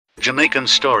Jamaican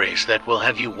stories that will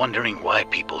have you wondering why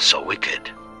people so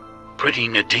wicked. Pretty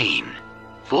Nadine.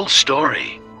 Full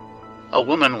story. A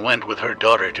woman went with her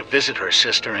daughter to visit her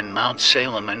sister in Mount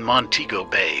Salem and Montego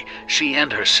Bay. She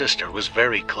and her sister was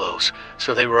very close,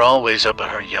 so they were always up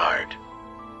at her yard.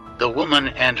 The woman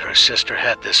and her sister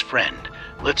had this friend.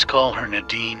 Let's call her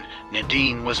Nadine.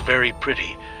 Nadine was very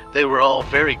pretty. They were all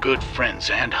very good friends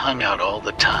and hung out all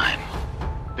the time.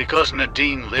 Because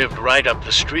Nadine lived right up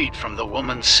the street from the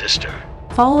woman's sister.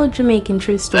 Follow Jamaican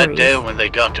true stories. That day when they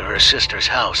got to her sister's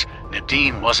house,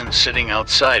 Nadine wasn't sitting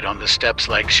outside on the steps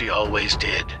like she always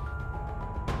did.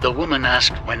 The woman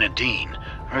asked when Nadine,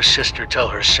 her sister, tell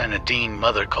her Nadine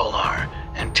mother call her,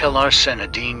 and tell our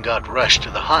Nadine got rushed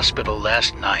to the hospital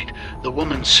last night. The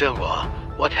woman said,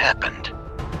 what happened?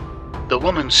 The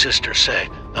woman's sister said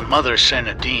the mother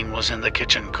Nadine was in the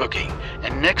kitchen cooking,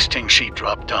 and next thing she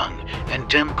dropped down, and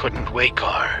them couldn't wake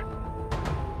her.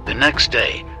 The next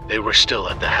day, they were still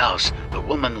at the house. The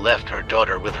woman left her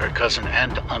daughter with her cousin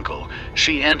and uncle.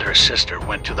 She and her sister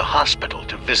went to the hospital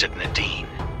to visit Nadine.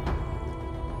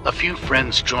 A few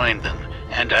friends joined them,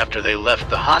 and after they left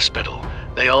the hospital,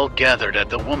 they all gathered at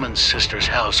the woman's sister's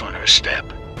house on her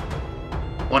step.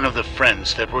 One of the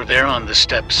friends that were there on the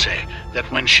steps say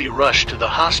that when she rushed to the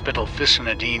hospital for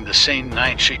Nadine the same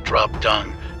night she dropped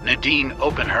down, Nadine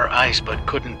opened her eyes but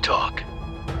couldn't talk.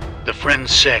 The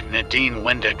friends said Nadine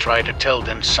went to try to tell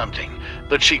them something,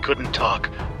 but she couldn't talk.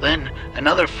 Then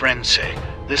another friend said,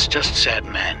 this just sad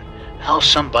man, how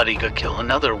somebody could kill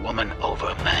another woman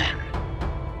over man.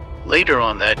 Later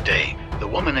on that day, the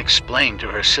woman explained to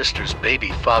her sister's baby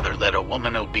father that a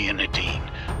woman will be a Nadine,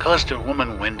 cause the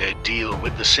woman went a deal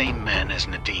with the same man as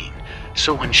Nadine,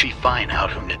 so when she find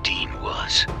out who Nadine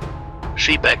was,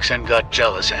 she becks and got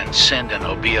jealous and send an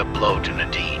obia blow to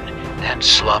Nadine and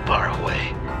slop her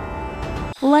away.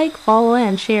 Like, follow,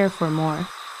 and share for more.